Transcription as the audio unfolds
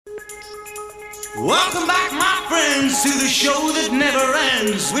Welcome back, my friends, to the show that never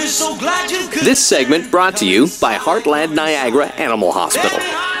ends. We're so glad you could. This segment brought to you by Heartland Niagara Animal Hospital.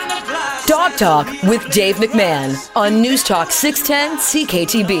 Dog Talk with Dave McMahon on News Talk 610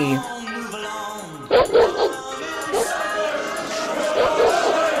 CKTB.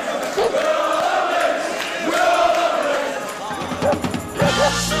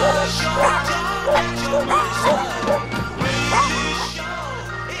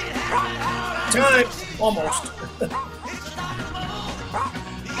 Time, almost.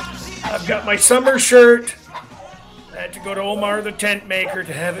 I've got my summer shirt. I had to go to Omar the tent maker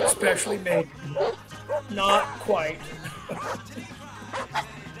to have it specially made. Not quite.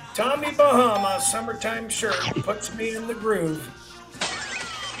 Tommy Bahama summertime shirt puts me in the groove.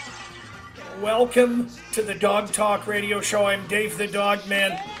 Welcome to the Dog Talk radio show. I'm Dave the Dog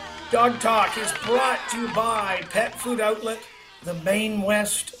Man. Dog Talk is brought to you by Pet Food Outlet, the Maine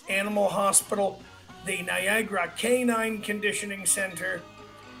West Animal Hospital, the Niagara Canine Conditioning Center,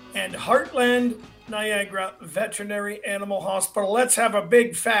 and Heartland Niagara Veterinary Animal Hospital. Let's have a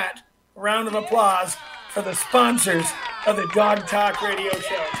big fat round of applause for the sponsors of the Dog Talk radio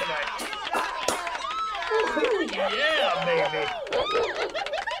show tonight. Ooh, yeah, baby.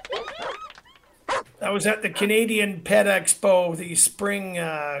 I was at the Canadian Pet Expo, the spring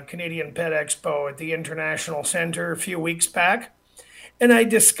Canadian Pet Expo at the International Center a few weeks back, and I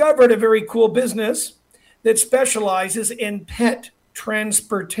discovered a very cool business that specializes in pet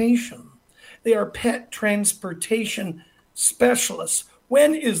transportation. They are pet transportation specialists.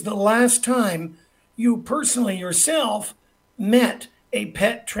 When is the last time you personally yourself met a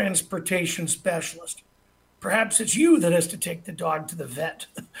pet transportation specialist? Perhaps it's you that has to take the dog to the vet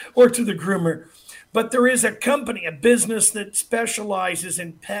or to the groomer. But there is a company, a business that specializes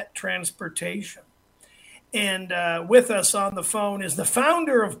in pet transportation. And with us on the phone is the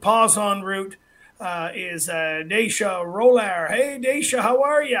founder of Paws En Route, is Dacia Roller. Hey, Dacia, how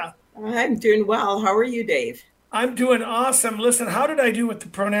are you? I'm doing well. How are you, Dave? I'm doing awesome. Listen, how did I do with the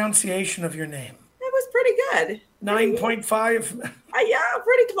pronunciation of your name? It was pretty good. 9.5? Yeah,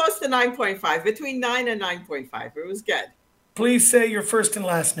 pretty close to 9.5. Between 9 and 9.5. It was good. Please say your first and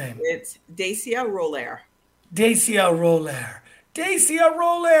last name. It's Dacia Roller. Dacia Roller. Dacia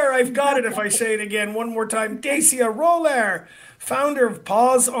Roller. I've got it if I say it again one more time. Dacia Roller, founder of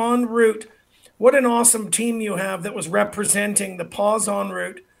Paws En Route. What an awesome team you have that was representing the Paws En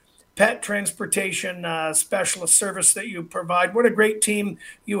Route pet transportation specialist service that you provide. What a great team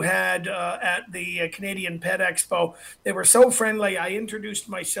you had at the Canadian Pet Expo. They were so friendly. I introduced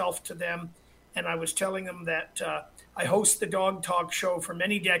myself to them, and I was telling them that I host the Dog Talk show for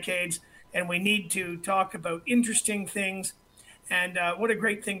many decades, and we need to talk about interesting things. And what a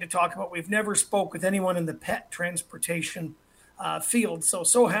great thing to talk about. We've never spoke with anyone in the pet transportation field.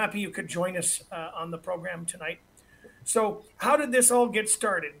 So happy you could join us on the program tonight. So how did this all get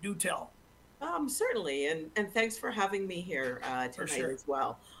started? Do tell. Certainly. And thanks for having me here tonight as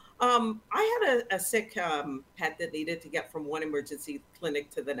well. I had a sick pet that needed to get from one emergency clinic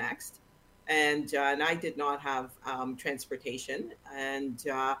to the next. And I did not have transportation. And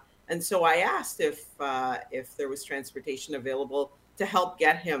so I asked if there was transportation available to help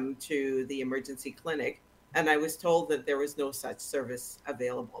get him to the emergency clinic. And I was told that there was no such service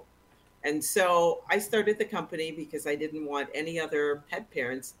available. And so I started the company because I didn't want any other pet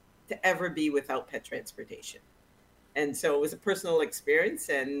parents to ever be without pet transportation. And so it was a personal experience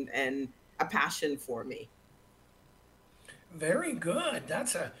and a passion for me. Very good.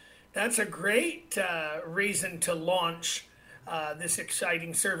 That's a great reason to launch this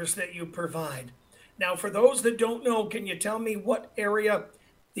exciting service that you provide. Now, for those that don't know, can you tell me what area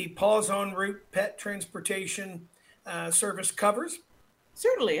the Paws En Route pet transportation service covers?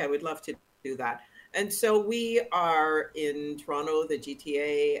 Certainly, I would love to do that. And so we are in Toronto, the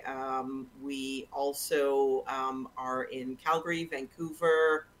GTA. We also are in Calgary,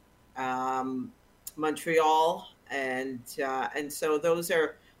 Vancouver, Montreal, and so those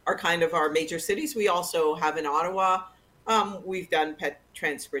are kind of our major cities. We also have in Ottawa. We've done pet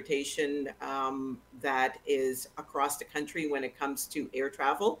transportation that is across the country when it comes to air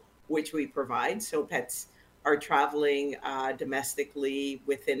travel, which we provide. So pets are traveling domestically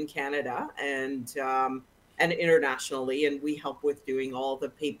within Canada and internationally, and we help with doing all the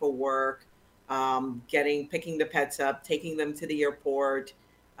paperwork, picking the pets up, taking them to the airport,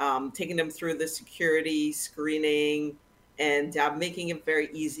 taking them through the security screening, and making it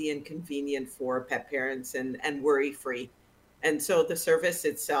very easy and convenient for pet parents and worry-free. And so the service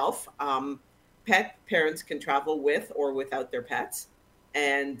itself, pet parents can travel with or without their pets,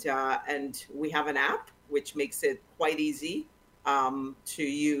 and we have an app which makes it quite easy to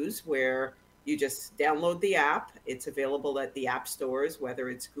use, where You just download the app. It's available at the app stores, whether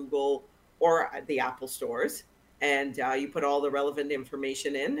it's Google or the Apple stores, and you put all the relevant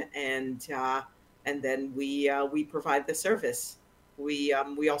information in, and then we provide the service. We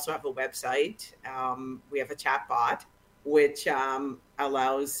also have a website. We have a chat bot, which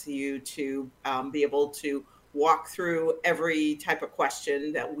allows you to be able to walk through every type of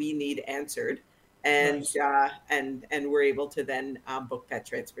question that we need answered, and Nice. and we're able to then book pet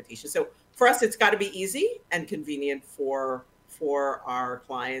transportation. So for us, it's got to be easy and convenient for our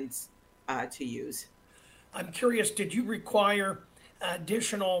clients to use. I'm curious, did you require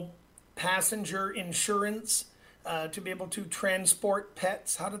additional passenger insurance to be able to transport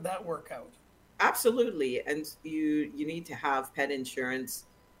pets? How did that work out? Absolutely, and you need to have pet insurance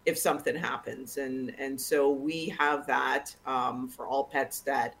if something happens, and so we have that for all pets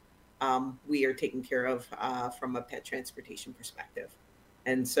that we are taking care of from a pet transportation perspective.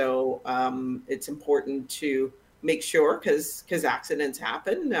 And so it's important to make sure, because accidents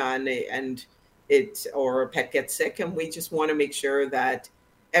happen, and it or a pet gets sick, and we just want to make sure that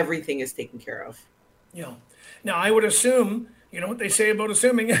everything is taken care of. Yeah. Now, I would assume, you know what they say about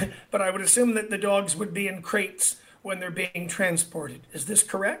assuming, but I would assume that the dogs would be in crates when they're being transported. Is this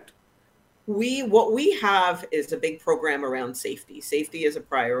correct? What we have is a big program around safety. Safety is a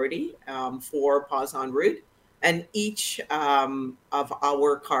priority for Paws en Route, and each of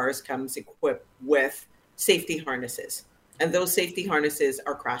our cars comes equipped with safety harnesses, and those safety harnesses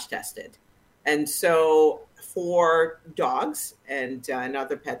are crash tested. And so for dogs and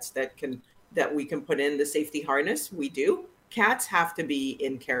other pets that we can put in the safety harness, we do. Cats have to be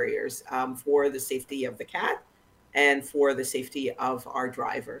in carriers for the safety of the cat and for the safety of our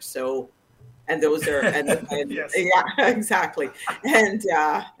driver. So, and those are, and Yes. yeah, exactly.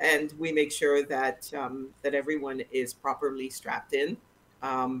 And we make sure that that everyone is properly strapped in,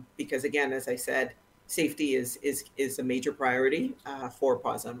 because again, as I said, safety is a major priority for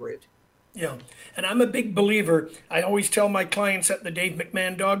Paws en Route. Yeah. And I'm a big believer. I always tell my clients at the Dave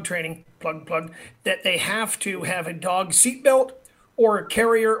McMahon dog training, plug, that they have to have a dog seatbelt or a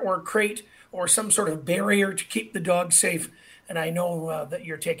carrier or a crate or some sort of barrier to keep the dog safe. And I know that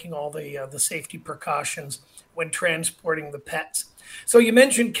you're taking all the safety precautions when transporting the pets. So you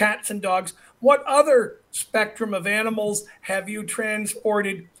mentioned cats and dogs. What other spectrum of animals have you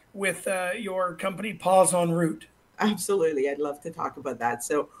transported with your company, Paws en Route? Absolutely. I'd love to talk about that.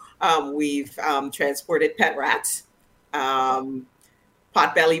 So we've transported pet rats,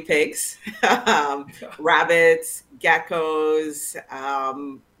 potbelly pigs, rabbits, geckos,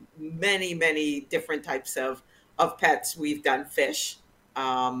 many different types of pets. We've done fish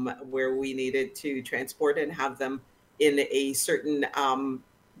where we needed to transport and have them in a certain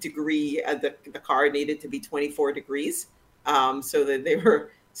degree. The car needed to be 24 degrees so that they were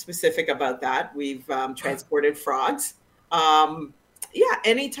specific about that. We've transported frogs. Yeah,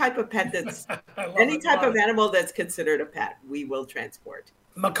 any type of pet that's any type of animal that's considered a pet, we will transport.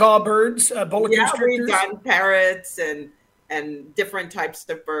 Macaw birds, boa Yeah, we've constrictors. done parrots and different types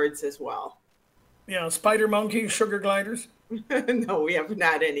of birds as well. Yeah, spider monkeys, sugar gliders. No, we haven't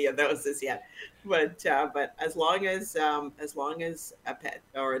had any of those as yet. But as long as a pet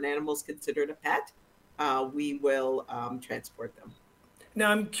or an animal is considered a pet, we will transport them.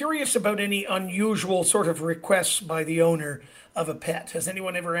 Now, I'm curious about any unusual sort of requests by the owner of a pet. Has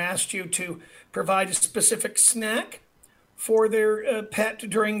anyone ever asked you to provide a specific snack for their pet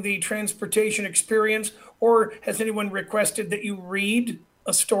during the transportation experience? Or has anyone requested that you read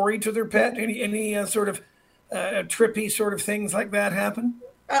a story to their pet? Any sort of trippy sort of things like that happen?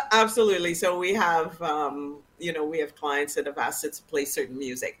 Absolutely. So we have, we have clients that have asked us to play certain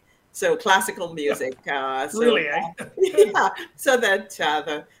music. So classical music. Really, eh? Yeah. So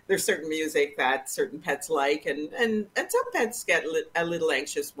that there's certain music that certain pets like, and some pets get a little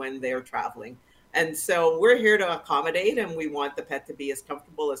anxious when they're traveling. And so we're here to accommodate, and we want the pet to be as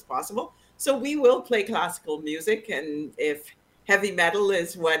comfortable as possible. So we will play classical music, and if heavy metal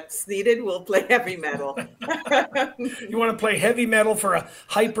is what's needed, we'll play heavy metal. You want to play heavy metal for a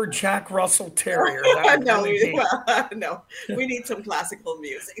hyper Jack Russell Terrier? That would No, really be- no, we need some classical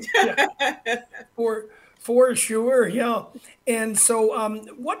music. for sure, yeah. And so,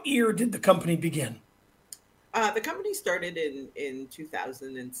 what year did the company begin? The company started in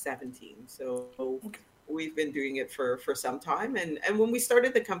 2017, so we've been doing it for some time. And when we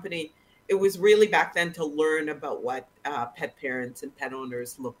started the company, it was really back then to learn about what pet parents and pet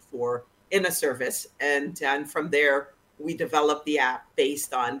owners look for in a service. And from there, we developed the app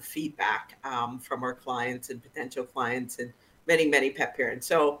based on feedback from our clients and potential clients and many pet parents.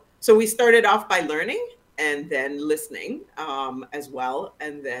 So we started off by learning, and then listening as well,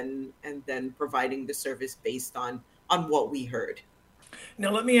 and then providing the service based on what we heard.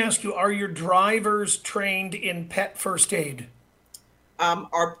 Now, let me ask you, are your drivers trained in pet first aid?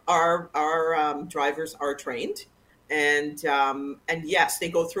 Our drivers are trained, and yes, they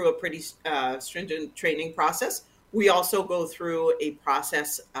go through a pretty stringent training process. We also go through a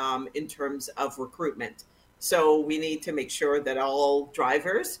process in terms of recruitment. So we need to make sure that all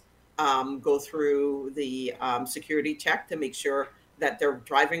drivers go through the security check to make sure that their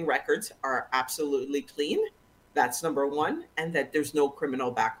driving records are absolutely clean. That's number one, and that there's no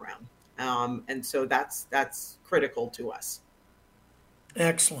criminal background. And so that's critical to us.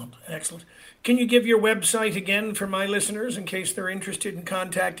 Excellent. Can you give your website again for my listeners in case they're interested in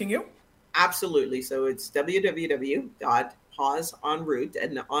contacting you? Absolutely. So it's www.pawsenroute,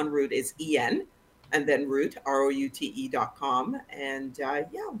 and the en route is EN, and then route, ROUTE.com. And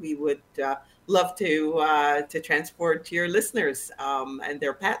we would love to transport to your listeners and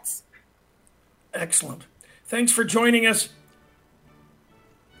their pets. Excellent. Thanks for joining us.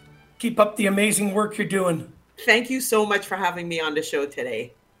 Keep up the amazing work you're doing. Thank you so much for having me on the show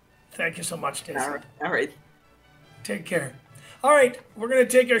today. Thank you so much, Daisy. All right. Take care. All right, we're going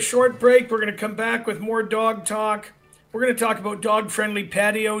to take a short break. We're going to come back with more dog talk. We're going to talk about dog-friendly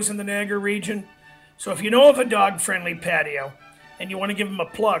patios in the Niagara region. So if you know of a dog-friendly patio and you want to give them a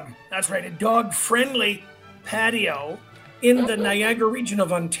plug, that's right, a dog-friendly patio in the Niagara region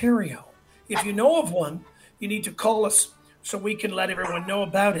of Ontario. If you know of one, you need to call us so we can let everyone know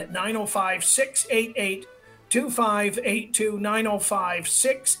about it. 905-688-2582,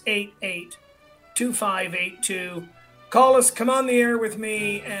 905-688-2582. Call us, come on the air with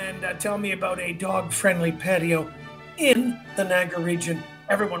me, and tell me about a dog-friendly patio in the Niagara region.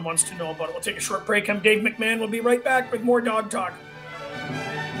 Everyone wants to know about it. We'll take a short break. I'm Dave McMahon. We'll be right back with more Dog Talk.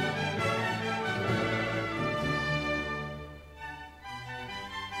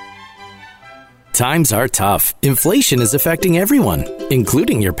 Times are tough. Inflation is affecting everyone,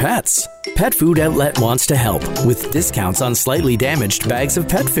 including your pets. Pet Food Outlet wants to help with discounts on slightly damaged bags of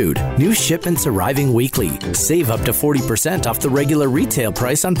pet food. New shipments arriving weekly. Save up to 40% off the regular retail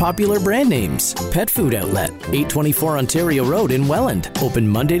price on popular brand names. Pet Food Outlet, 824 Ontario Road in Welland. Open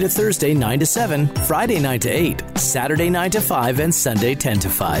Monday to Thursday 9 to 7, Friday 9 to 8, Saturday 9 to 5, and Sunday 10 to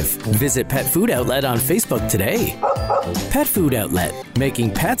 5. Visit Pet Food Outlet on Facebook today. Pet Food Outlet,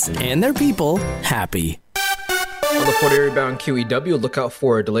 making pets and their people happy. On the Port Erie bound QEW, look out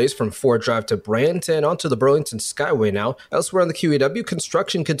for delays from Ford Drive to Brant and onto the Burlington Skyway now. Elsewhere on the QEW,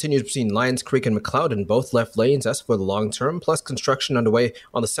 construction continues between Lions Creek and McLeod in both left lanes as for the long term, plus construction underway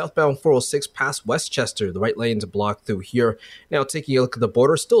on the southbound 406 past Westchester. The right lane's blocked through here. Now taking a look at the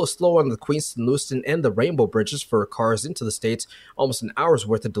border, still a slow on the Queenston, Lewiston, and the Rainbow bridges for cars into the States. Almost an hour's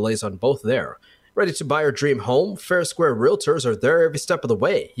worth of delays on both there. Ready to buy your dream home? Fair Square Realtors are there every step of the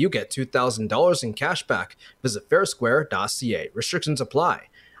way. You get $2,000 in cash back. Visit fairsquare.ca. Restrictions apply.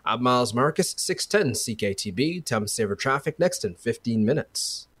 I'm Miles Marcus, 610 CKTB. Time to saver traffic next in 15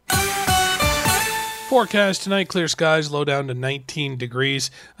 minutes. Forecast tonight, clear skies, low down to 19 degrees.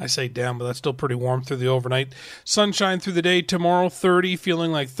 I say down, but that's still pretty warm through the overnight. Sunshine through the day tomorrow, 30,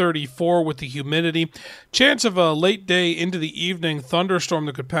 feeling like 34 with the humidity. Chance of a late day into the evening thunderstorm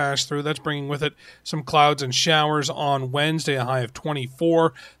that could pass through. That's bringing with it some clouds and showers on Wednesday, a high of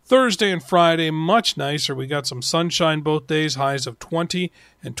 24. Thursday and Friday, much nicer. We got some sunshine both days, highs of 20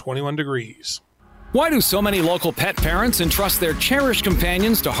 and 21 degrees. Why do so many local pet parents entrust their cherished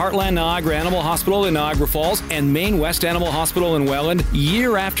companions to Heartland Niagara Animal Hospital in Niagara Falls and Maine West Animal Hospital in Welland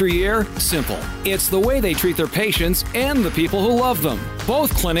year after year? Simple. It's the way they treat their patients and the people who love them.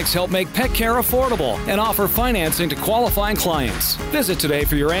 Both clinics help make pet care affordable and offer financing to qualifying clients. Visit today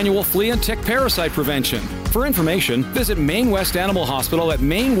for your annual flea and tick parasite prevention. For information, visit Maine West Animal Hospital at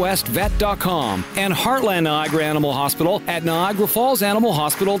mainwestvet.com and Heartland Niagara Animal Hospital at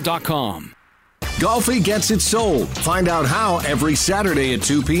niagarafallsanimalhospital.com. Golfi gets it sold. Find out how every Saturday at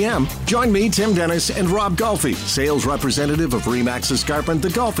 2 p.m. Join me, Tim Dennis, and Rob Golfi, sales representative of RE/MAX Escarpment, the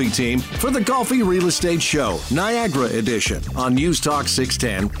Golfi team, for the Golfi Real Estate Show, Niagara Edition, on News Talk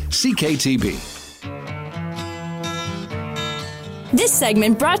 610 CKTB. This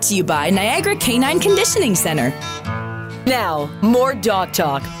segment brought to you by Niagara Canine Conditioning Center. Now, more Dog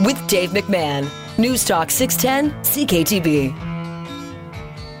Talk with Dave McMahon. News Talk 610 CKTB.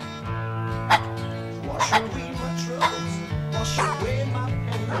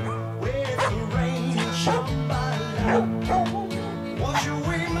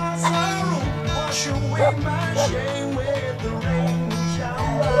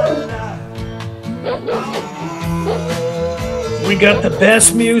 We got the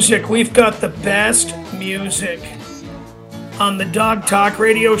best music. We've got the best music on the Dog Talk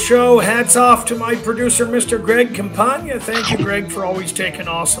radio show. Hats off to my producer, Mr. Greg Campagna. Thank you, Greg, for always taking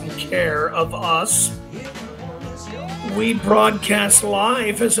awesome care of us. We broadcast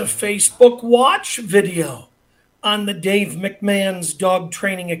live as a Facebook Watch video on the Dave McMahon's Dog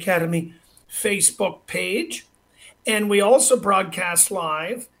Training Academy Facebook page. And we also broadcast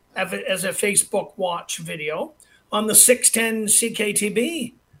live as a Facebook Watch video on the 610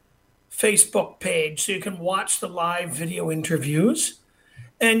 CKTB Facebook page. So you can watch the live video interviews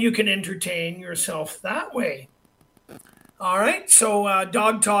and you can entertain yourself that way. All right, so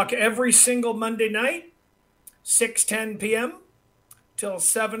Dog Talk every single Monday night, 6:10 p.m. till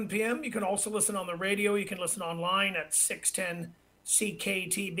 7 p.m. You can also listen on the radio. You can listen online at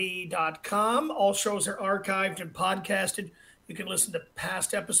 610CKTB.com. All shows are archived and podcasted. You can listen to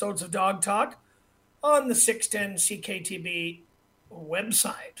past episodes of Dog Talk on the 610 CKTB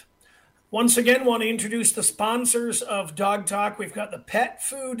website. Once again, want to introduce the sponsors of Dog Talk. We've got the Pet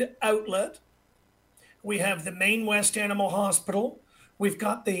Food Outlet. We have the Maine West Animal Hospital. We've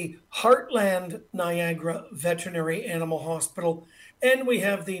got the Heartland Niagara Veterinary Animal Hospital. And we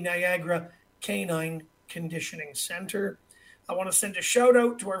have the Niagara Canine Conditioning Center. I want to send a shout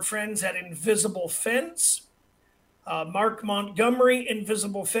out to our friends at Invisible Fence. Mark Montgomery,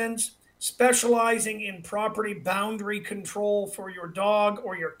 Invisible Fence, specializing in property boundary control for your dog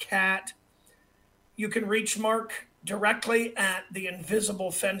or your cat. You can reach Mark directly at the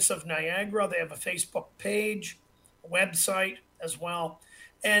Invisible Fence of Niagara. They have a Facebook page, a website as well.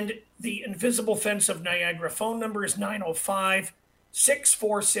 And the Invisible Fence of Niagara phone number is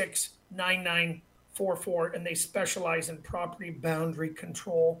 905-646-9944, and they specialize in property boundary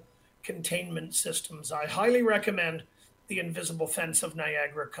control containment systems. I highly recommend the Invisible Fence of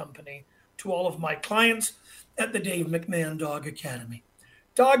Niagara company to all of my clients at the Dave McMahon Dog Academy.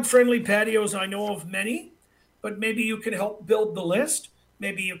 Dog-friendly patios, I know of many, but maybe you can help build the list.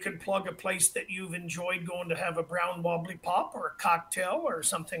 Maybe you can plug a place that you've enjoyed going to have a brown wobbly pop or a cocktail or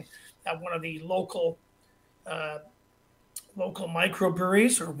something at one of the local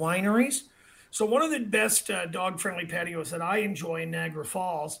microbreweries or wineries. So one of the best dog-friendly patios that I enjoy in Niagara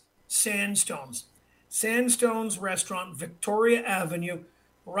Falls, Sandstones. Sandstones Restaurant, Victoria Avenue,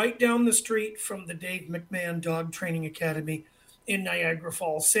 right down the street from the Dave McMahon Dog Training Academy in Niagara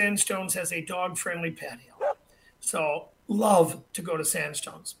Falls. Sandstones has a dog-friendly patio. So love to go to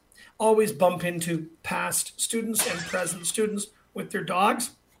Sandstones. Always bump into past students and present students with their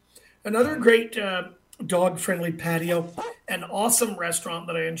dogs. Another great dog-friendly patio, an awesome restaurant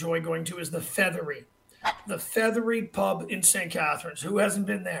that I enjoy going to is the Feathery. The Feathery Pub in St. Catharines. Who hasn't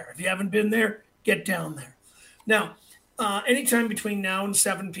been there? If you haven't been there, get down there. Now, anytime between now and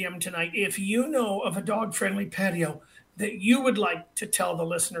 7 p.m. tonight, if you know of a dog-friendly patio that you would like to tell the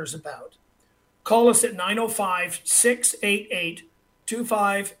listeners about, call us at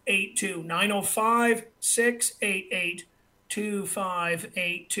 905-688-2582.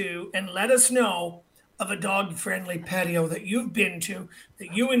 905-688-2582, and let us know of a dog-friendly patio that you've been to,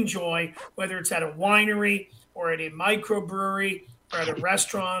 that you enjoy, whether it's at a winery or at a microbrewery or at a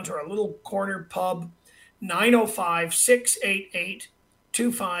restaurant or a little corner pub.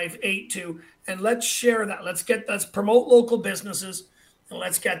 905-688-2582, and let's share that. Let's promote local businesses, and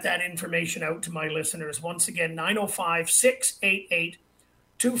let's get that information out to my listeners. Once again,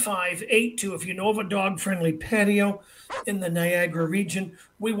 905-688-2582. If you know of a dog-friendly patio in the Niagara region,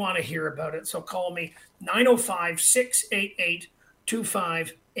 we want to hear about it. So call me,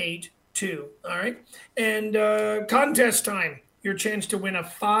 905-688-2582. All right? And contest time. Your chance to win a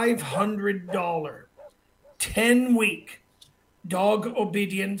 $500 10-week dog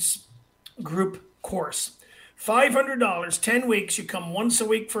obedience group course. $500, 10 weeks. You come once a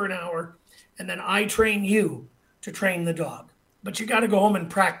week for an hour, and then I train you to train the dog. But you got to go home and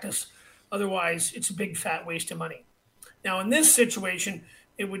practice. Otherwise, it's a big fat waste of money. Now, in this situation,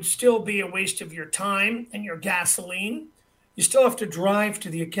 it would still be a waste of your time and your gasoline. You still have to drive to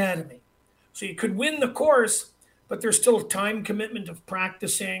the academy. So you could win the course, but there's still a time commitment of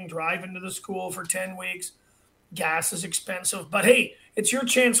practicing, driving to the school for 10 weeks. Gas is expensive. But hey, it's your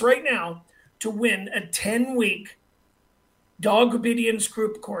chance right now to win a 10-week dog obedience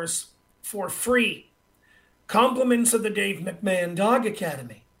group course for free. Compliments of the Dave McMahon Dog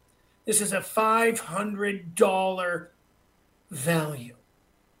Academy. This is a $500 value.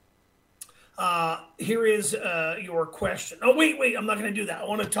 Here is your question. Oh, wait, I'm not going to do that. I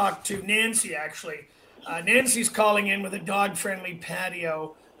want to talk to Nancy, actually. Nancy's calling in with a dog-friendly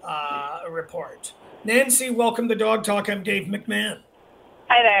patio report. Nancy, welcome to Dog Talk. I'm Dave McMahon.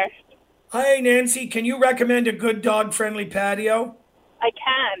 Hi there. Hi, Nancy. Can you recommend a good dog-friendly patio? I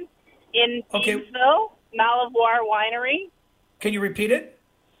can. In Beamsville, Malivoire Winery. Can you repeat it?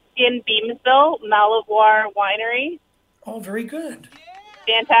 In Beamsville, Malivoire Winery. Oh, very good.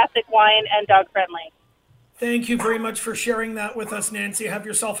 Fantastic wine and dog-friendly. Thank you very much for sharing that with us, Nancy. Have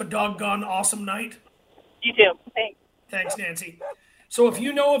yourself a doggone awesome night. You too. Thanks. Thanks, Nancy. So if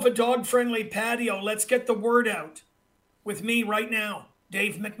you know of a dog-friendly patio, let's get the word out with me right now,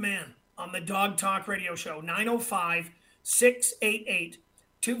 Dave McMahon, on the Dog Talk Radio Show,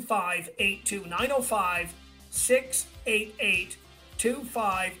 905-688-2582.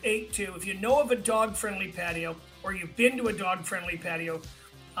 905-688-2582. If you know of a dog-friendly patio, or you've been to a dog-friendly patio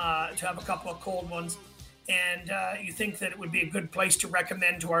to have a couple of cold ones, and you think that it would be a good place to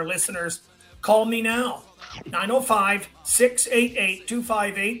recommend to our listeners, call me now,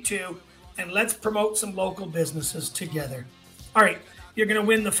 905-688-2582, and let's promote some local businesses together. All right, you're going to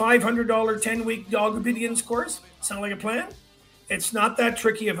win the $500 10-week Dog Obedience course. Sound like a plan? It's not that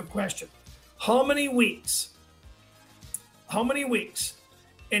tricky of a question. How many weeks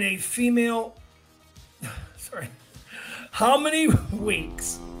in a female... Sorry. How many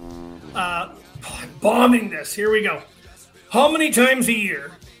weeks... bombing this. Here we go. How many times a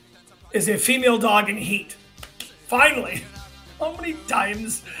year is a female dog in heat? Finally, how many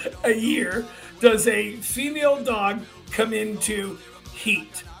times a year does a female dog come into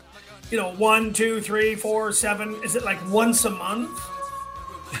heat? 1, 2, 3, 4, 7. Is it like once a month?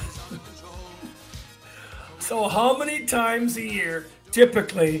 So how many times a year,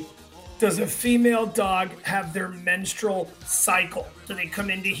 typically, does a female dog have their menstrual cycle? Do they come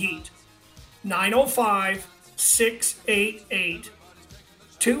into heat?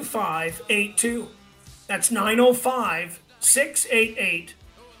 905-688-2582. That's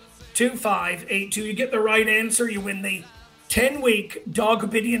 905-688-2582. You get the right answer, you win the 10-week Dog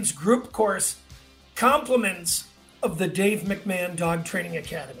Obedience Group Course, compliments of the Dave McMahon Dog Training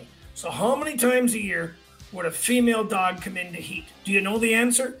Academy. So how many times a year would a female dog come into heat? Do you know the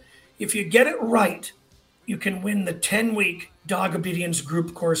answer? If you get it right, you can win the 10-week Dog Obedience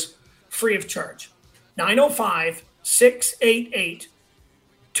Group Course free of charge.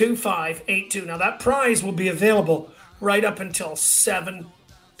 905-688-2582. Now that prize will be available right up until 7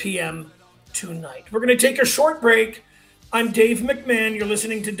 p.m. tonight. We're going to take a short break. I'm Dave McMahon. You're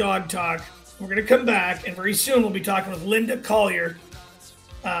listening to Dog Talk. We're going to come back, and very soon we'll be talking with Linda Collier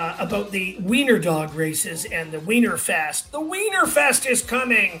about the Wiener Dog races and the Wiener Fest. The Wiener Fest is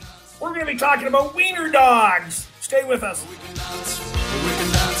coming. We're going to be talking about Wiener Dogs. Stay with us. We can dance.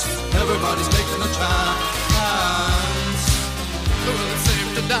 Everybody's taking a chance. Well, it's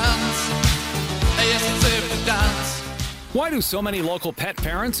safe to dance. Yes, it's safe to dance. Why do so many local pet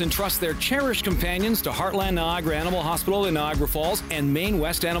parents entrust their cherished companions to Heartland Niagara Animal Hospital in Niagara Falls and Maine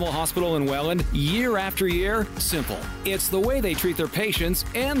West Animal Hospital in Welland year after year? Simple. It's the way they treat their patients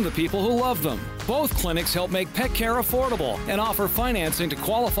and the people who love them. Both clinics help make pet care affordable and offer financing to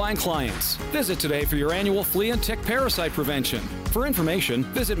qualifying clients. Visit today for your annual flea and tick parasite prevention. For information,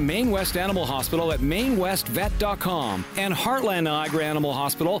 visit Maine West Animal Hospital at mainwestvet.com and Heartland Niagara Animal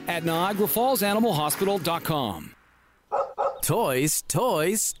Hospital at niagarafallsanimalhospital.com. Toys,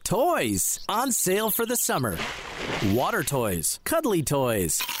 toys, toys. On sale for the summer. Water toys, cuddly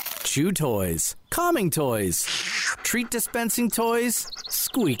toys, chew toys, calming toys, treat dispensing toys,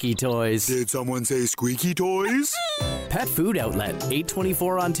 squeaky toys. Did someone say squeaky toys? Pet Food Outlet,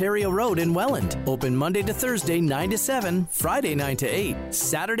 824 Ontario Road in Welland. Open Monday to Thursday, 9 to 7, Friday 9 to 8,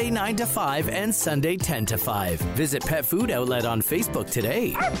 Saturday 9 to 5, and Sunday 10 to 5. Visit Pet Food Outlet on Facebook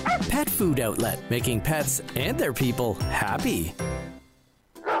today. Pet Food Outlet, making pets and their people happy.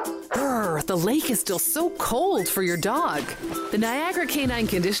 The lake is still so cold for your dog. The Niagara Canine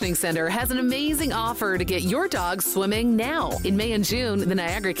Conditioning Center has an amazing offer to get your dog swimming now. In May and June, the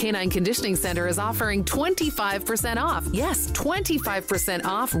Niagara Canine Conditioning Center is offering 25% off. Yes, 25%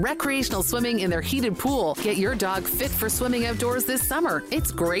 off recreational swimming in their heated pool. Get your dog fit for swimming outdoors this summer.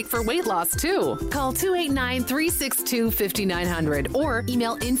 It's great for weight loss, too. Call 289-362-5900 or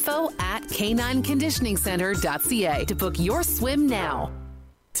email info@canineconditioningcenter.ca to book your swim now.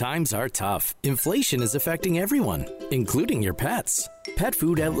 Times are tough. Inflation is affecting everyone, including your pets. Pet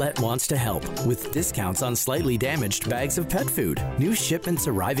Food Outlet wants to help with discounts on slightly damaged bags of pet food. New shipments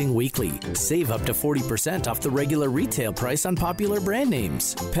arriving weekly. Save up to 40% off the regular retail price on popular brand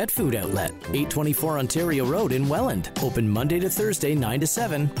names. Pet Food Outlet, 824 Ontario Road in Welland. Open Monday to Thursday 9 to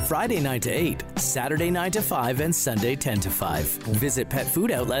 7, Friday 9 to 8, Saturday 9 to 5, and Sunday 10 to 5. Visit Pet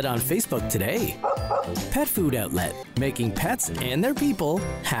Food Outlet on Facebook today. Pet Food Outlet, making pets and their people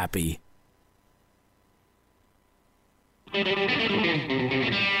happy.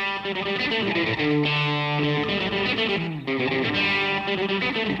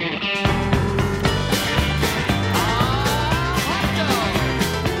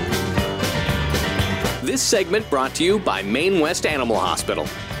 This segment brought to you by Maine West Animal Hospital.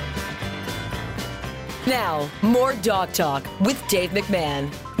 Now, more Dog Talk with Dave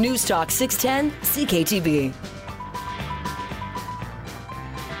McMahon. News Talk 610 CKTB.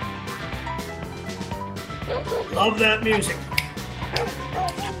 Love that music.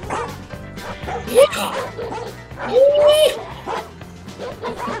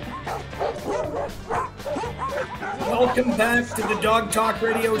 Welcome back to the Dog Talk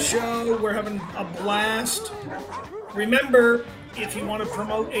Radio Show. We're having a blast. Remember, if you want to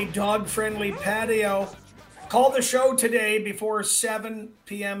promote a dog-friendly patio, call the show today before 7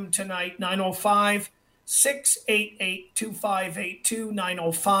 p.m. tonight,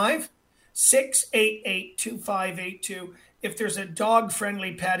 905-688-2582, 905-688-2582. If there's a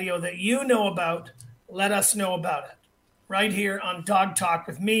dog-friendly patio that you know about, let us know about it. Right here on Dog Talk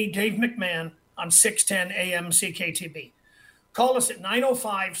with me, Dave McMahon, on 610 AM CKTB. Call us at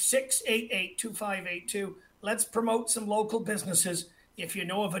 905-688-2582. Let's promote some local businesses. If you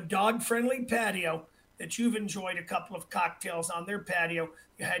know of a dog-friendly patio that you've enjoyed a couple of cocktails on their patio,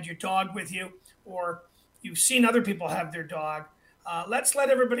 you had your dog with you, or you've seen other people have their dog, let's let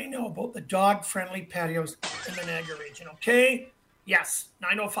everybody know about the dog-friendly patios in the Niagara region, okay? Yes,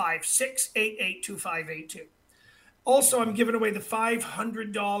 905-688-2582. Also, I'm giving away the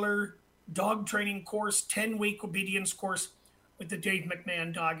 $500 dog training course, 10-week obedience course with the Dave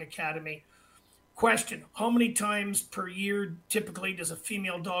McMahon Dog Academy. Question, how many times per year typically does a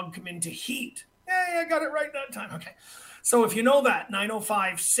female dog come into heat? Hey, I got it right that time. Okay. So if you know that,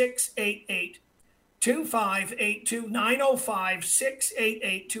 905-688-2582,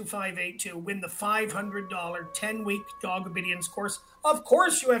 905-688-2582, win the $500 10-week dog obedience course. Of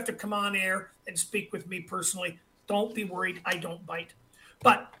course, you have to come on air and speak with me personally. Don't be worried, I don't bite.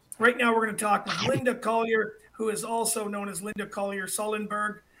 But right now we're going to talk with Linda Collier, who is also known as Linda Collier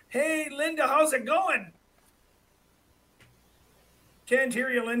Sullenberg. Hey, Linda, how's it going? Can't hear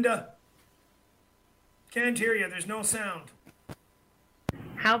you, Linda. Can't hear you. There's no sound.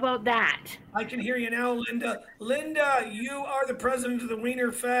 How about that? I can hear you now, Linda. Linda, you are the president of the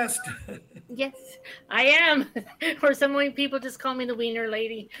Wiener Fest. Yes, I am. Or some people just call me the Wiener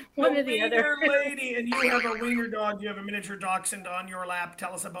Lady. One or the other. Wiener Lady, and you have a wiener dog. You have a miniature dachshund on your lap.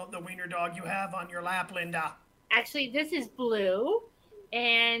 Tell us about the wiener dog you have on your lap, Linda. Actually, this is Blue.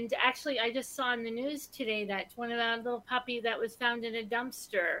 And actually, I just saw in the news today that one of that little puppy that was found in a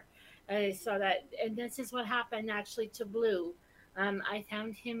dumpster. I saw that. And this is what happened actually to Blue. I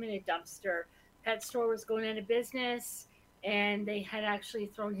found him in a dumpster. Pet store was going out of business, and they had actually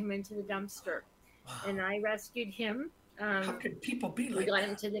thrown him into the dumpster. Wow. And I rescued him. How could people be like that? We got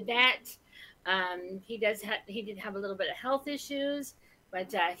him to the vet. He did have a little bit of health issues,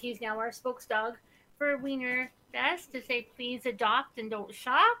 but he's now our spokes dog for Wiener Fest to say, please adopt and don't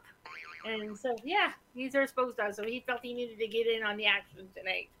shop. And so, yeah, he's our spokes dog. So he felt he needed to get in on the action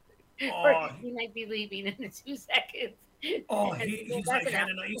tonight. Or he might be leaving in 2 seconds. Oh, he's like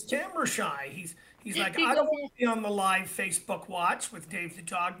he's camera shy. He's like, I don't want to be on the live Facebook watch with Dave the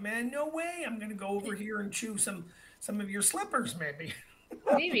Dog Man. No way. I'm going to go over here and chew some of your slippers, maybe.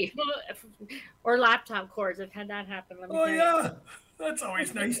 Maybe. Or laptop cords. I've had that happen. Let me tell yeah. you. That's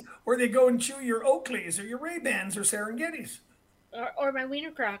always nice. Or they go and chew your Oakleys or your Ray-Bans or Serengetis. Or my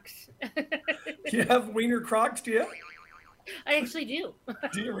Wiener Crocs. Do you have Wiener Crocs, do you? I actually do.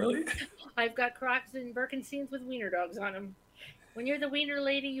 Do you really? I've got Crocs and Birkensteins with wiener dogs on them. When you're the Wiener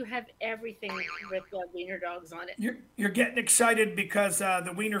Lady, you have everything with wiener dogs on it. You're getting excited because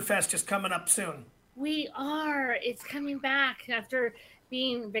the Wiener Fest is coming up soon. We are. It's coming back after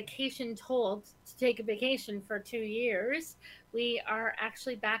being vacation told to take a vacation for 2 years. We are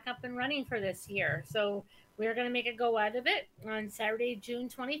actually back up and running for this year. So we're going to make a go out of it on Saturday, June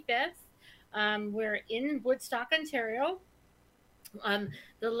 25th. We're in Woodstock, Ontario.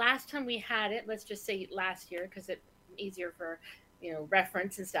 The last time we had it, let's just say last year, because it's easier for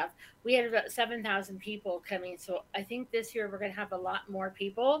reference and stuff, we had about 7,000 people coming. So I think this year we're going to have a lot more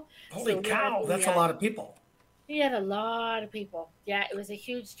people. Holy cow, that's a lot of people. We had a lot of people. Yeah, it was a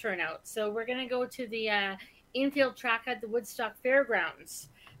huge turnout. So we're going to go to the infield track at the Woodstock Fairgrounds.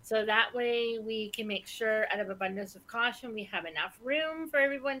 So that way we can make sure, out of abundance of caution, we have enough room for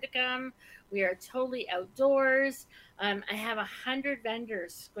everyone to come. We are totally outdoors. I have 100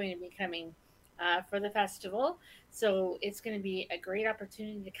 vendors going to be coming for the festival. So it's going to be a great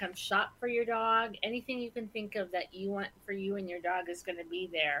opportunity to come shop for your dog. Anything you can think of that you want for you and your dog is going to be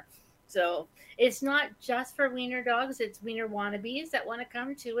there. So it's not just for wiener dogs. It's wiener wannabes that want to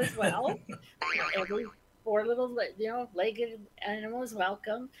come too as well. 4 little, legged animals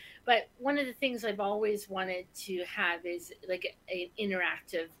welcome. But one of the things I've always wanted to have is like an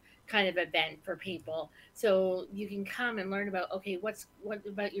interactive kind of event for people, so you can come and learn about, okay, what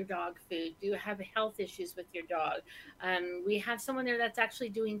about your dog food? Do you have health issues with your dog? We have someone there that's actually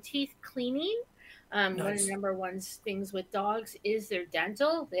doing teeth cleaning. One of Nice. the number one things with dogs is their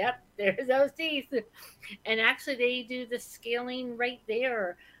dental. Yep, there's those teeth. And actually, they do the scaling right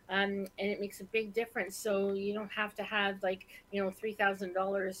there, and it makes a big difference. So you don't have to have like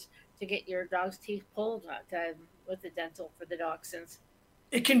 $3,000 to get your dog's teeth pulled with the dental for the dachshunds.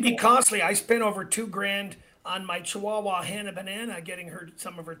 It can be costly. I spent over $2,000 on my Chihuahua Hannah Banana, getting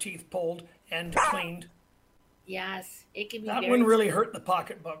some of her teeth pulled and cleaned. Yes, it can be. That very one really hurt the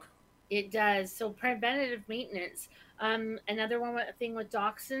pocketbook. It does. So preventative maintenance. Another thing with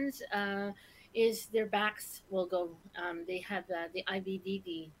dachshunds is their backs will go. They have the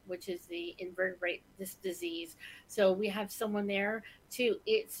IVDD, which is the invertebrate disease. So we have someone there too.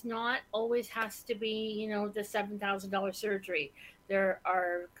 It's not always has to be the $7,000 surgery. There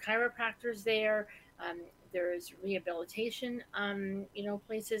are chiropractors there. There's rehabilitation,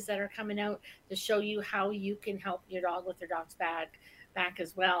 places that are coming out to show you how you can help your dog with their dog's back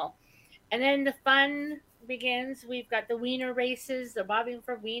as well. And then the fun begins. We've got the wiener races, the bobbing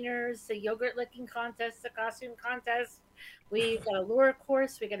for wieners, the yogurt licking contest, the costume contest. We've got a lure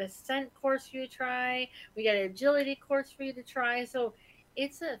course. We got a scent course for you to try. We got an agility course for you to try. So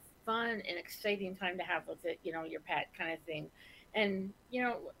it's a fun and exciting time to have with it, your pet kind of thing. And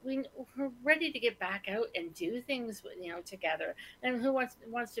we're ready to get back out and do things together. And who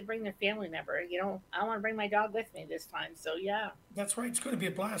wants to bring their family member? I want to bring my dog with me this time. So yeah, that's right. It's going to be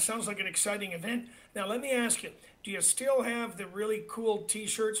a blast. Sounds like an exciting event. Now let me ask you: do you still have the really cool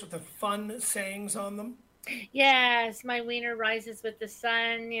T-shirts with the fun sayings on them? Yes, my wiener rises with the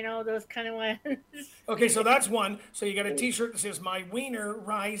sun. Those kind of ones. Okay, so that's one. So you got a T-shirt that says "My wiener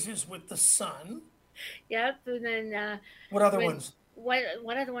rises with the sun." Yep, and then what other ones?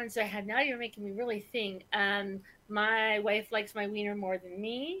 What other ones I had? Now you're making me really think. My wife likes my wiener more than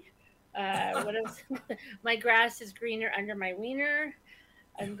me. What else? My grass is greener under my wiener.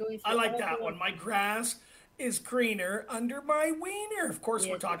 I'm going. I like that one. My grass is greener under my wiener. Of course,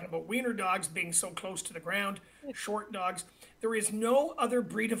 we're talking about wiener dogs being so close to the ground, short dogs. There is no other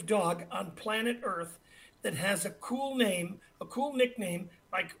breed of dog on planet Earth that has a cool name, a cool nickname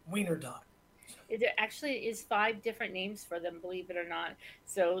like wiener dog. There actually is 5 different names for them, believe it or not.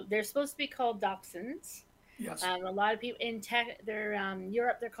 So they're supposed to be called dachshunds. Yes. A lot of people in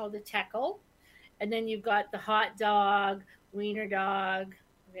Europe, they're called a tekel. And then you've got the hot dog, wiener dog,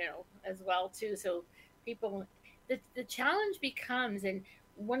 as well too. So people, the challenge becomes, and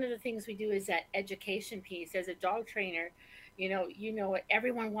one of the things we do is that education piece as a dog trainer.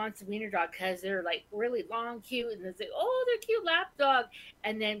 Everyone wants a wiener dog because they're like really long, cute, and they say, "Oh, they're cute lap dog,"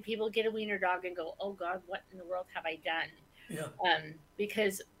 and then people get a wiener dog and go, "Oh God, what in the world have I done?" Yeah.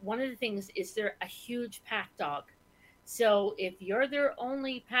 Because one of the things is they're a huge pack dog. So if you're their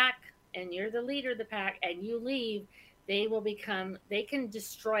only pack and you're the leader of the pack and you leave, they can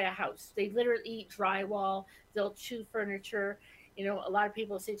destroy a house. They literally eat drywall. They'll chew furniture. A lot of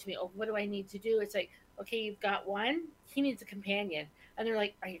people say to me, "Oh, what do I need to do?" It's like, okay, you've got one, he needs a companion. And they're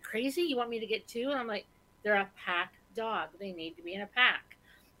like, "Are you crazy? You want me to get 2? And I'm like, they're a pack dog. They need to be in a pack.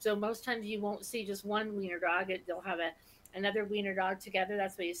 So most times you won't see just one wiener dog. They'll have another wiener dog together.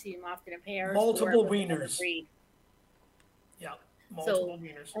 That's why you see them often in pairs. Multiple wieners. Yeah, multiple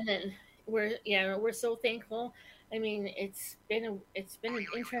wieners. And then we're so thankful. I mean, it's been an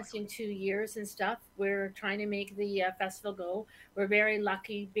interesting 2 years and stuff. We're trying to make the festival go. We're very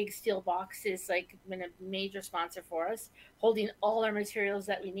lucky. Big Steel Box is been a major sponsor for us, holding all our materials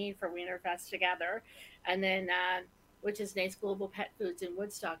that we need for Wienerfest together. And then, which is Nice Global Pet Foods in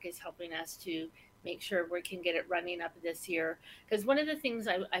Woodstock is helping us to make sure we can get it running up this year. Because one of the things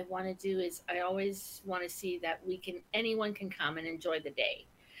I want to do is I always want to see that anyone can come and enjoy the day.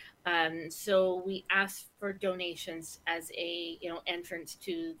 So we ask for donations as a entrance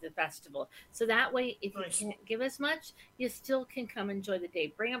to the festival. So that way, if you can't give us much, you still can come enjoy the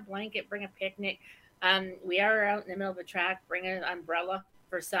day. Bring a blanket, bring a picnic. We are out in the middle of a track. Bring an umbrella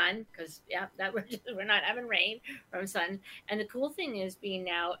for sun, because we're not having rain from sun. And the cool thing is, being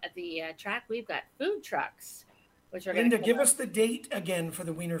now at the track, we've got food trucks. Linda, give us the date again for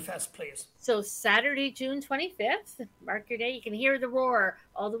the Wienerfest, please. So Saturday, June 25th, mark your day. You can hear the roar.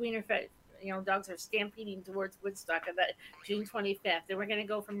 All the Wienerfest, dogs are stampeding towards Woodstock on that June 25th. And we're going to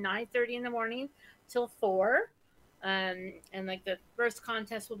go from 9:30 in the morning till 4. And like the first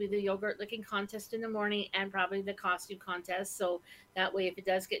contest will be the yogurt licking contest in the morning and probably the costume contest. So that way, if it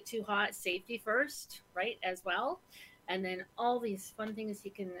does get too hot, safety first, right, as well. And then all these fun things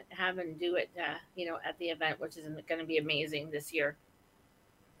you can have and do it, at the event, which is going to be amazing this year.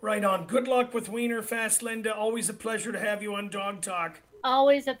 Right on. Good luck with Wiener Fest, Linda. Always a pleasure to have you on Dog Talk.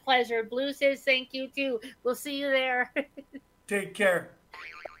 Always a pleasure. Blue says thank you, too. We'll see you there. Take care.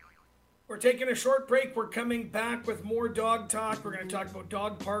 We're taking a short break. We're coming back with more Dog Talk. We're going to talk about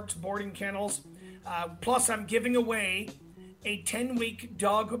dog parks, boarding kennels. Plus, I'm giving away a 10-week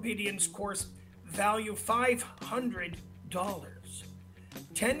dog obedience course, value $500.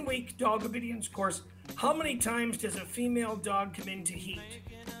 10-week dog obedience course. How many times does a female dog come into heat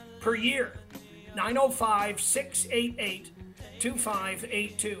per year?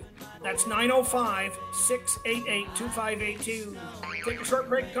 905-688-2582. That's 905-688-2582. Take a short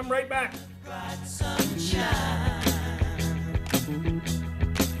break. Come right back.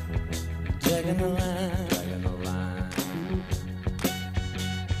 Taking the line.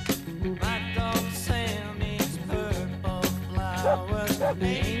 My dog Sam is purple flowers.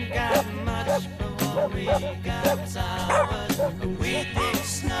 Ain't got much before we got towers. We dig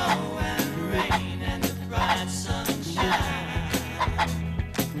snow and rain and the bright sunshine.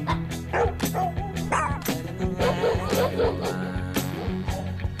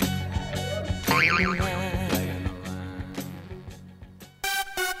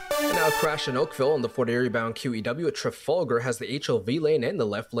 Now crash in Oakville on the Fort Erie bound QEW at Trafalgar has the HOV lane and the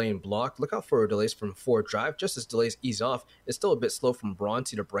left lane blocked. Look out for delays from Ford Drive. Just as delays ease off, it's still a bit slow from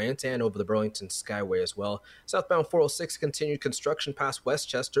Bronte to Brant and over the Burlington Skyway as well. Southbound 406 continued construction past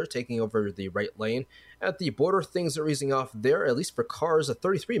Westchester, taking over the right lane. At the border, things are easing off there, at least for cars. A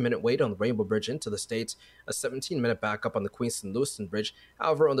 33-minute wait on the Rainbow Bridge into the States, a 17-minute backup on the Queenston-Lewiston Bridge.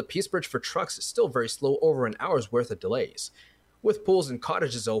 However, on the Peace Bridge for trucks, it's still very slow, over an hour's worth of delays. With pools and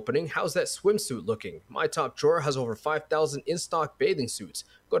cottages opening, how's that swimsuit looking? My Top Drawer has over 5,000 in-stock bathing suits.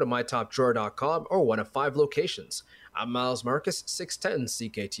 Go to mytopdrawer.com or one of 5 locations. I'm Miles Marcus, 610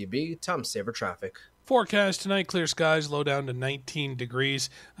 CKTB, Tom Saver Traffic. Forecast tonight, clear skies, low down to 19 degrees.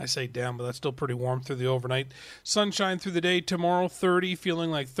 I say down, but that's still pretty warm through the overnight. Sunshine through the day tomorrow, 30, feeling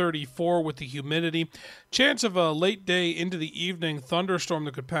like 34 with the humidity. Chance of a late day into the evening thunderstorm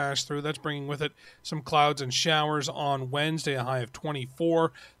that could pass through. That's bringing with it some clouds and showers on Wednesday, a high of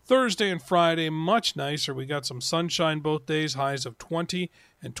 24. Thursday and Friday, much nicer. We got some sunshine both days, highs of 20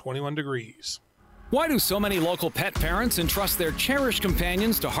 and 21 degrees. Why do so many local pet parents entrust their cherished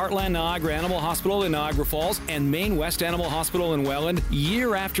companions to Heartland Niagara Animal Hospital in Niagara Falls and Maine West Animal Hospital in Welland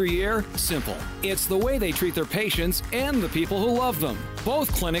year after year? Simple. It's the way they treat their patients and the people who love them.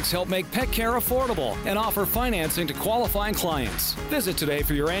 Both clinics help make pet care affordable and offer financing to qualifying clients. Visit today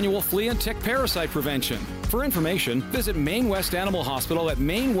for your annual flea and tick parasite prevention. For information, visit Maine West Animal Hospital at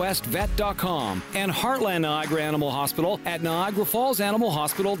mainwestvet.com and Heartland Niagara Animal Hospital at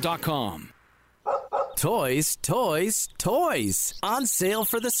niagarafallsanimalhospital.com. Toys, toys, toys. On sale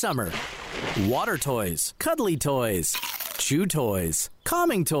for the summer. Water toys, cuddly toys, chew toys,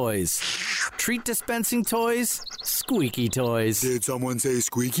 calming toys, treat dispensing toys, squeaky toys. Did someone say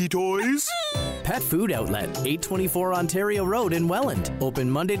squeaky toys? Pet Food Outlet, 824 Ontario Road in Welland. Open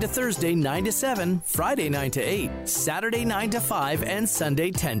Monday to Thursday, 9 to 7, Friday 9 to 8, Saturday 9 to 5, and Sunday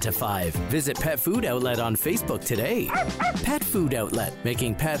 10 to 5. Visit Pet Food Outlet on Facebook today. Pet Food Outlet,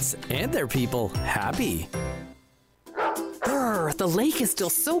 making pets and their people happy. Brr, the lake is still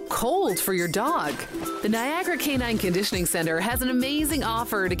so cold for your dog. The Niagara Canine Conditioning Center has an amazing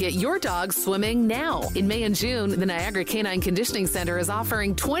offer to get your dog swimming now. In May and June, the Niagara Canine Conditioning Center is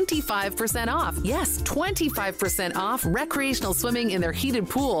offering 25% off. Yes, 25% off recreational swimming in their heated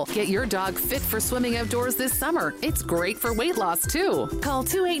pool. Get your dog fit for swimming outdoors this summer. It's great for weight loss, too. Call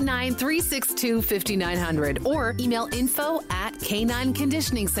 289-362-5900 or email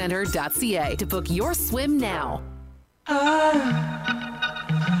info@canineconditioningcenter.ca to book your swim now.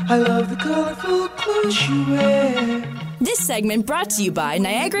 I love the colorful clothes you wear. This segment brought to you by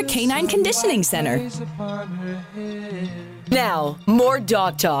Niagara Canine Conditioning Center. Now, more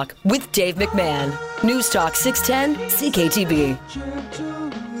Dog Talk with Dave McMahon. News Talk 610 CKTB.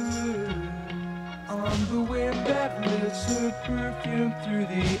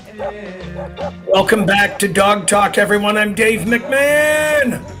 Welcome back to Dog Talk, everyone. I'm Dave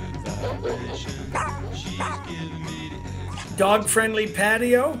McMahon. Dog-friendly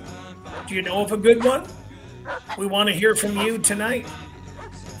patio? Do you know of a good one? We want to hear from you tonight.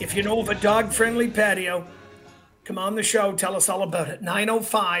 If you know of a dog-friendly patio, come on the show. Tell us all about it.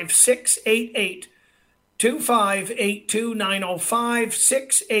 905-688-2582.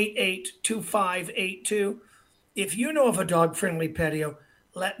 905-688-2582. If you know of a dog-friendly patio,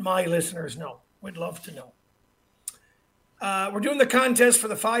 let my listeners know. We'd love to know. We're doing the contest for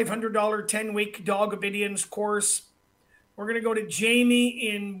the $500 10-week dog obedience course. We're going to go to Jamie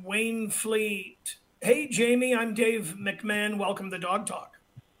in Wainfleet. Hey, Jamie, I'm Dave McMahon. Welcome to Dog Talk.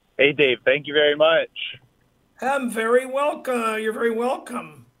 Hey, Dave. Thank you very much. I'm very welcome. You're very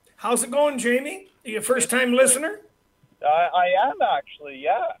welcome. How's it going, Jamie? Are you a first-time listener? I am actually,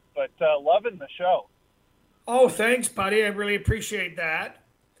 yeah, but loving the show. Oh, thanks, buddy. I really appreciate that.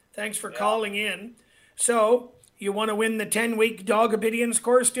 Thanks for calling in. So, you want to win the 10-week dog obedience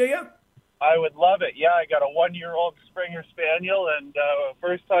course, do you? I would love it. Yeah, I got a 1-year-old Springer Spaniel and a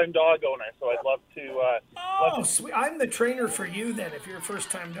first-time dog owner, so I'd love to... Sweet. I'm the trainer for you then, if you're a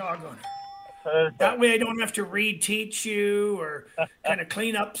first-time dog owner. Perfect. That way I don't have to reteach you or kind of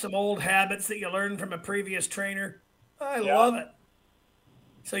clean up some old habits that you learned from a previous trainer. I love it.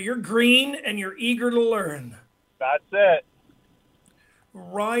 So you're green and you're eager to learn. That's it.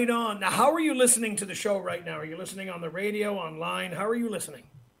 Right on. Now, how are you listening to the show right now? Are you listening on the radio, online? How are you listening?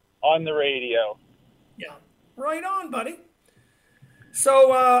 On the radio. Yeah. Right on, buddy.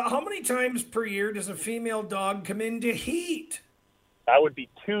 So how many times per year does a female dog come into heat? That would be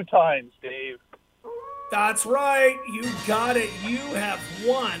 2 times, Dave. That's right. You got it. You have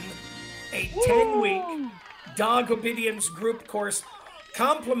won a 10-week dog obedience group course,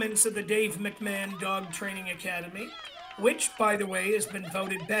 compliments of the Dave McMahon Dog Training Academy, which, by the way, has been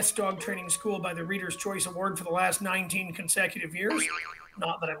voted best dog training school by the Reader's Choice Award for the last 19 consecutive years.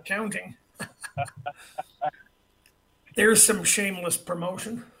 Not that I'm counting. There's some shameless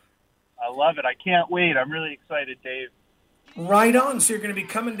promotion. I love it. I can't wait. I'm really excited, Dave. Right on. So you're going to be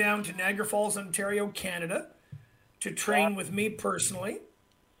coming down to Niagara Falls, Ontario, Canada to train with me personally.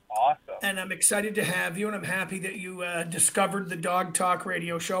 Awesome. And I'm excited to have you, and I'm happy that you discovered the Dog Talk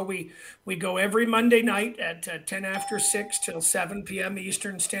radio show. We go every Monday night at 10 after 6 till 7 p.m.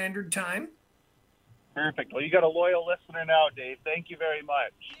 Eastern Standard Time. Perfect. Well, you got a loyal listener now, Dave. Thank you very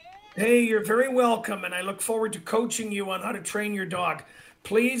much. Hey, you're very welcome, and I look forward to coaching you on how to train your dog.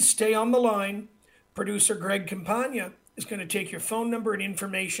 Please stay on the line. Producer Greg Campagna is going to take your phone number and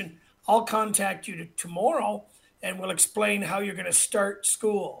information. I'll contact you tomorrow, and we'll explain how you're going to start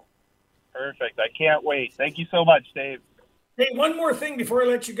school. Perfect. I can't wait. Thank you so much, Dave. Hey, one more thing before I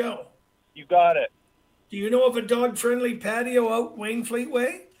let you go. You got it. Do you know of a dog-friendly patio out Wainfleet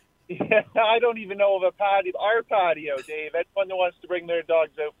Way? Yeah, I don't even know of a patio. Our patio, Dave. Anyone that wants to bring their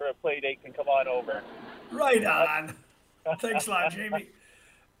dogs out for a play date can come on over. Right on. Thanks a lot, Jamie.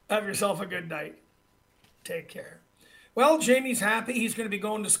 Have yourself a good night. Take care. Well, Jamie's happy. He's going to be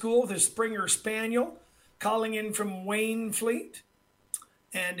going to school with his Springer Spaniel, calling in from Wainfleet.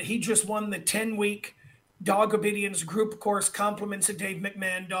 And he just won the 10-week dog obedience group course, compliments of Dave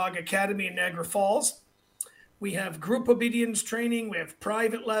McMahon Dog Academy in Niagara Falls. We have group obedience training. We have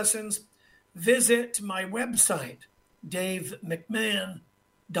private lessons. Visit my website,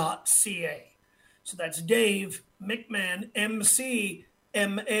 davemcmahon.ca. So that's Dave McMahon, McMahon.ca.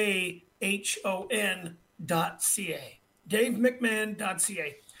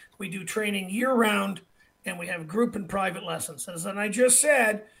 davemcmahon.ca. We do training year-round, and we have group and private lessons. As I just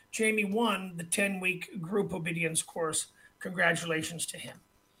said, Jamie won the 10-week group obedience course. Congratulations to him.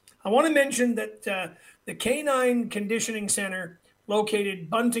 I want to mention that the Canine Conditioning Center, located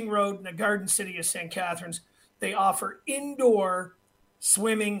Bunting Road in the Garden City of St. Catharines, they offer indoor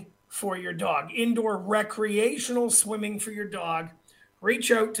swimming for your dog, indoor recreational swimming for your dog. Reach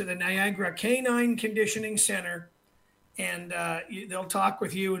out to the Niagara Canine Conditioning Center, and they'll talk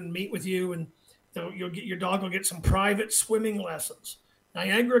with you and meet with you, and your dog will get some private swimming lessons.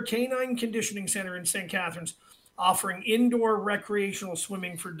 Niagara Canine Conditioning Center in St. Catharines, offering indoor recreational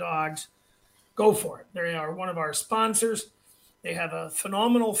swimming for dogs. Go for it. They are one of our sponsors. They have a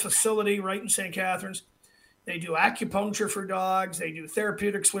phenomenal facility right in St. Catharines. They do acupuncture for dogs. They do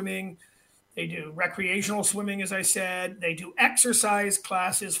therapeutic swimming. They do recreational swimming, as I said. They do exercise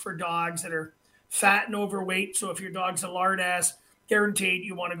classes for dogs that are fat and overweight. So if your dog's a lard ass, guaranteed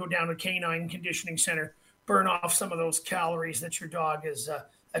you want to go down to Canine Conditioning Center, burn off some of those calories that your dog has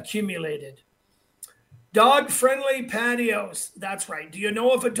accumulated. Dog-friendly patios. That's right. Do you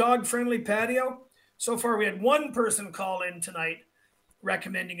know of a dog-friendly patio? So far, we had one person call in tonight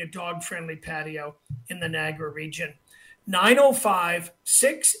recommending a dog-friendly patio in the Niagara region.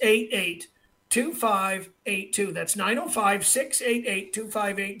 905-688-2582. That's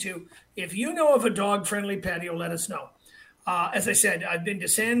 905-688-2582. If you know of a dog-friendly patio, let us know. As I said, I've been to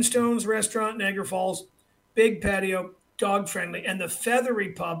Sandstone's restaurant, Niagara Falls. Big patio, dog-friendly. And the Feathery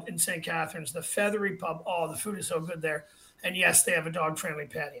Pub in St. Catharines, the Feathery Pub. Oh, the food is so good there. And yes, they have a dog-friendly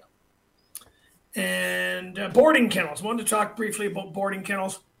patio. And boarding kennels. I wanted to talk briefly about boarding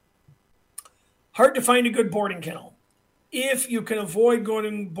kennels. Hard to find a good boarding kennel. If you can avoid going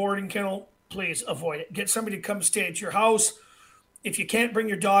to boarding kennel, please avoid it. Get somebody to come stay at your house. If you can't bring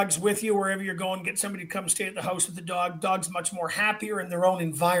your dogs with you wherever you're going, get somebody to come stay at the house with the dog. Dog's much more happier in their own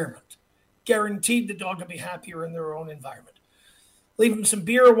environment. Guaranteed the dog will be happier in their own environment. Leave them some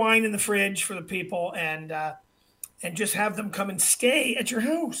beer or wine in the fridge for the people and just have them come and stay at your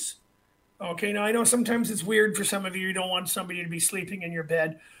house. Okay, now I know sometimes it's weird for some of you. You don't want somebody to be sleeping in your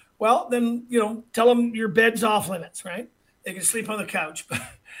bed. Well, then, tell them your bed's off limits, right? They can sleep on the couch. But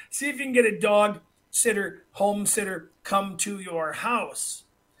see if you can get a dog sitter, home sitter, come to your house.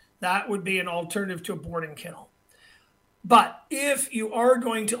 That would be an alternative to a boarding kennel. But if you are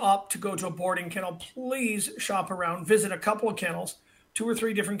going to opt to go to a boarding kennel, please shop around, visit a couple of kennels, 2 or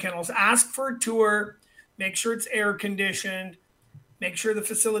 3 different kennels, ask for a tour, make sure it's air conditioned, make sure the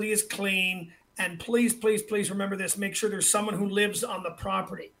facility is clean, and please, please, please remember this, make sure there's someone who lives on the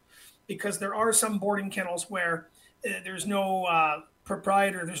property, because there are some boarding kennels where there's no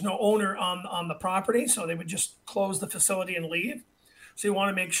proprietor, there's no owner on the property, so they would just close the facility and leave. So you want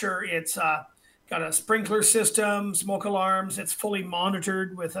to make sure it's got a sprinkler system, smoke alarms, it's fully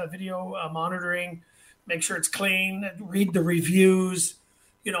monitored with video monitoring, make sure it's clean, read the reviews,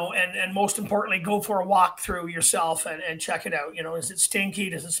 and most importantly, go for a walk through yourself and check it out. Is it stinky?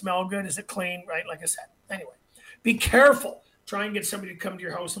 Does it smell good? Is it clean? Right? Like I said. Anyway, be careful. Try and get somebody to come to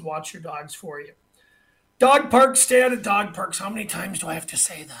your house and watch your dogs for you. Dog parks, stay out of dog parks. How many times do I have to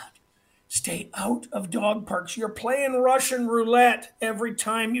say that? Stay out of dog parks. You're playing Russian roulette every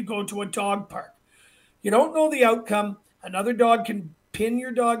time you go to a dog park. You don't know the outcome. Another dog can pin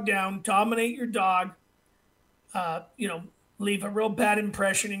your dog down, dominate your dog, leave a real bad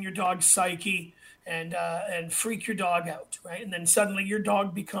impression in your dog's psyche and freak your dog out, right? And then suddenly your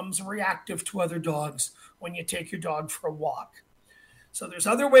dog becomes reactive to other dogs when you take your dog for a walk. So there's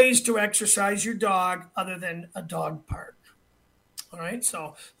other ways to exercise your dog other than a dog park. All right,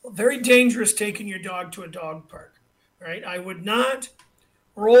 so very dangerous taking your dog to a dog park. All right, I would not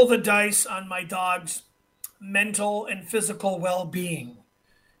roll the dice on my dog's mental and physical well-being.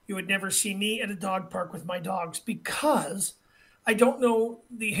 You would never see me at a dog park with my dogs because I don't know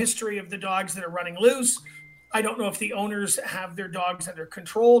the history of the dogs that are running loose. I don't know if the owners have their dogs under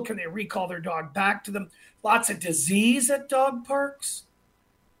control. Can they recall their dog back to them? Lots of disease at dog parks.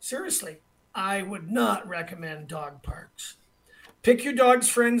 Seriously, I would not recommend dog parks. Pick your dog's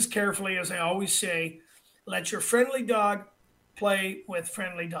friends carefully, as I always say. Let your friendly dog play with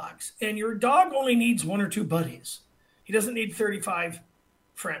friendly dogs. And your dog only needs 1 or 2 buddies. He doesn't need 35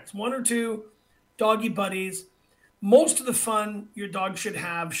 friends. 1 or 2 doggy buddies. Most of the fun your dog should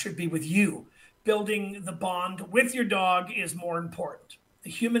have should be with you. Building the bond with your dog is more important.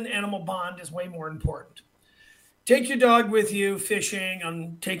 The human-animal bond is way more important. Take your dog with you fishing,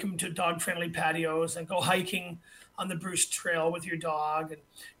 and take him to dog-friendly patios, and go hiking on the Bruce Trail with your dog, and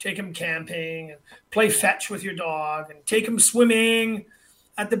take him camping, and play fetch with your dog, and take him swimming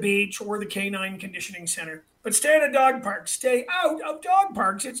at the beach or the Canine Conditioning Center. But stay at a dog park. Stay out of dog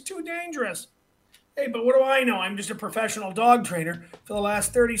parks. It's too dangerous. Hey, but what do I know? I'm just a professional dog trainer for the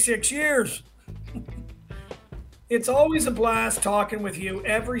last 36 years. It's always a blast talking with you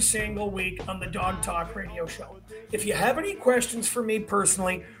every single week on the Dog Talk Radio Show. If you have any questions for me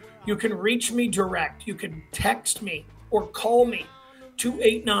personally, you can reach me direct. You can text me or call me,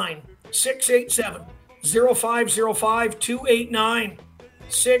 289-687-0505,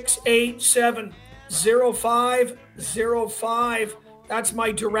 289-687-0505. That's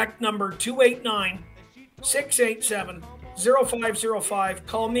my direct number, 289-687-0505.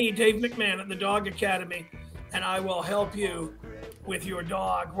 Call me, Dave McMahon at the Dog Academy, and I will help you with your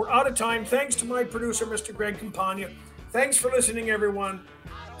dog. We're out of time. Thanks to my producer, Mr. Greg Campagna. Thanks for listening, everyone,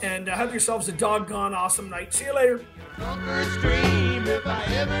 and have yourselves a doggone awesome night. See you later. Dream if I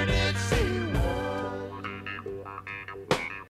ever did see